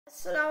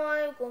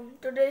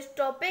Assalamualaikum. Today's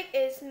topic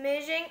is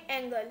measuring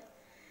angle.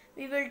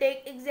 We will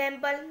take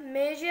example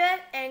measure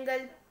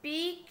angle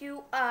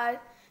PQR.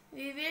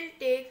 We will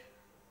take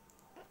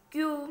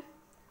Q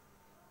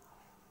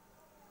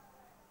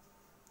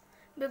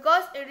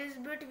because it is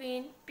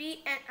between P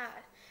and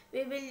R.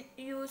 We will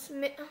use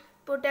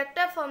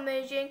protractor for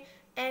measuring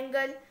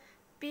angle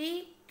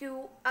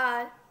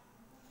PQR.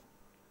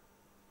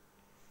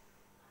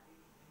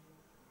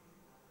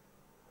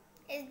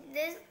 Is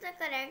this the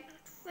correct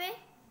way?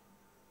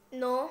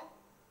 No.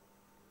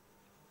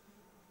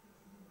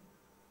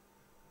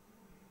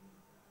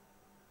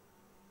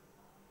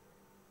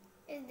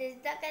 Is this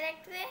the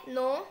correct way?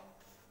 No.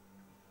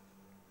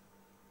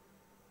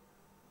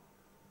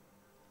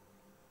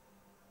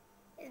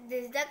 Is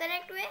this the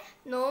correct way?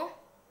 No.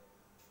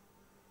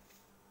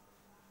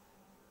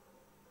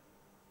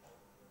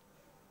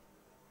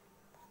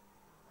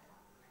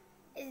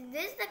 Is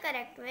this the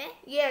correct way?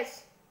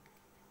 Yes.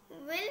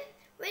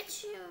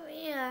 Which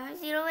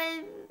zero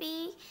will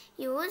be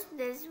used?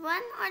 This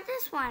one or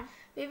this one?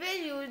 We will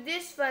use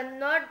this one,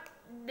 not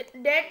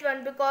that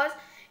one, because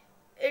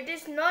it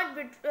is not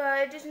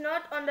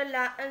on the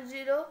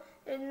zero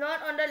is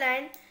not on the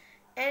line,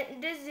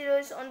 and this zero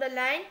is on the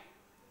line.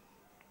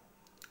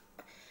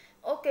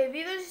 Okay,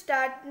 we will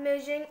start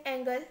measuring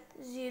angle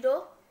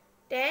 0,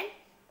 10,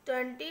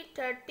 20,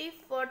 30,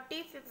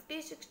 40,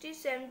 50, 60,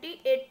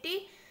 70,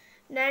 80,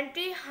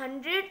 90,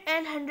 100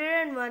 and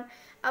 101.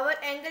 Our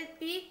angle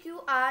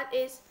PQR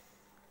is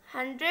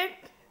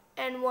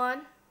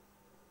 101.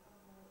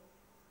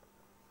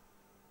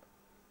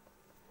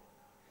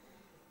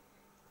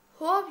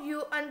 Hope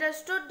you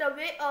understood the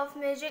way of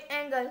measuring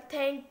angle.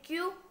 Thank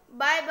you.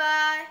 Bye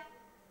bye.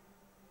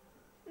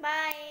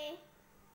 Bye.